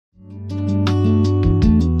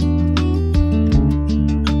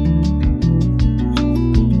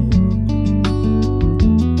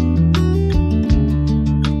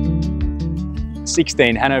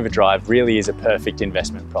16 Hanover Drive really is a perfect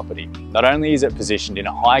investment property. Not only is it positioned in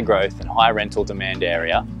a high growth and high rental demand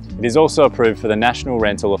area, it is also approved for the National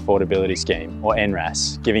Rental Affordability Scheme, or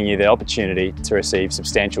NRAS, giving you the opportunity to receive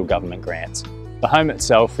substantial government grants. The home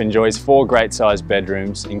itself enjoys 4 great sized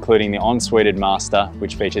bedrooms, including the ensuited master,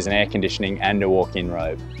 which features an air conditioning and a walk-in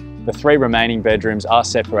robe. The 3 remaining bedrooms are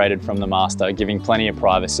separated from the master, giving plenty of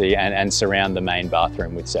privacy and surround the main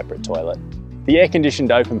bathroom with separate toilet. The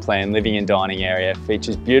air-conditioned open plan living and dining area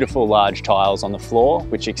features beautiful large tiles on the floor,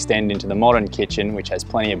 which extend into the modern kitchen, which has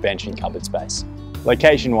plenty of bench and cupboard space.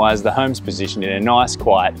 Location-wise, the home's positioned in a nice,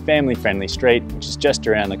 quiet, family-friendly street, which is just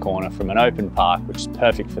around the corner from an open park, which is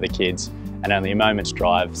perfect for the kids, and only a moment's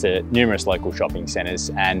drive to numerous local shopping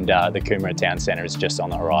centres, and the Coomera Town Centre is just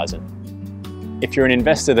on the horizon. If you're an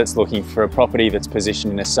investor that's looking for a property that's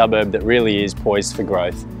positioned in a suburb that really is poised for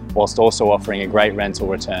growth, whilst also offering a great rental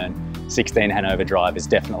return, 16 Hanover Drive is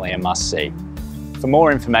definitely a must-see. For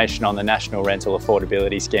more information on the National Rental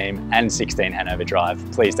Affordability Scheme and 16 Hanover Drive,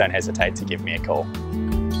 please don't hesitate to give me a call.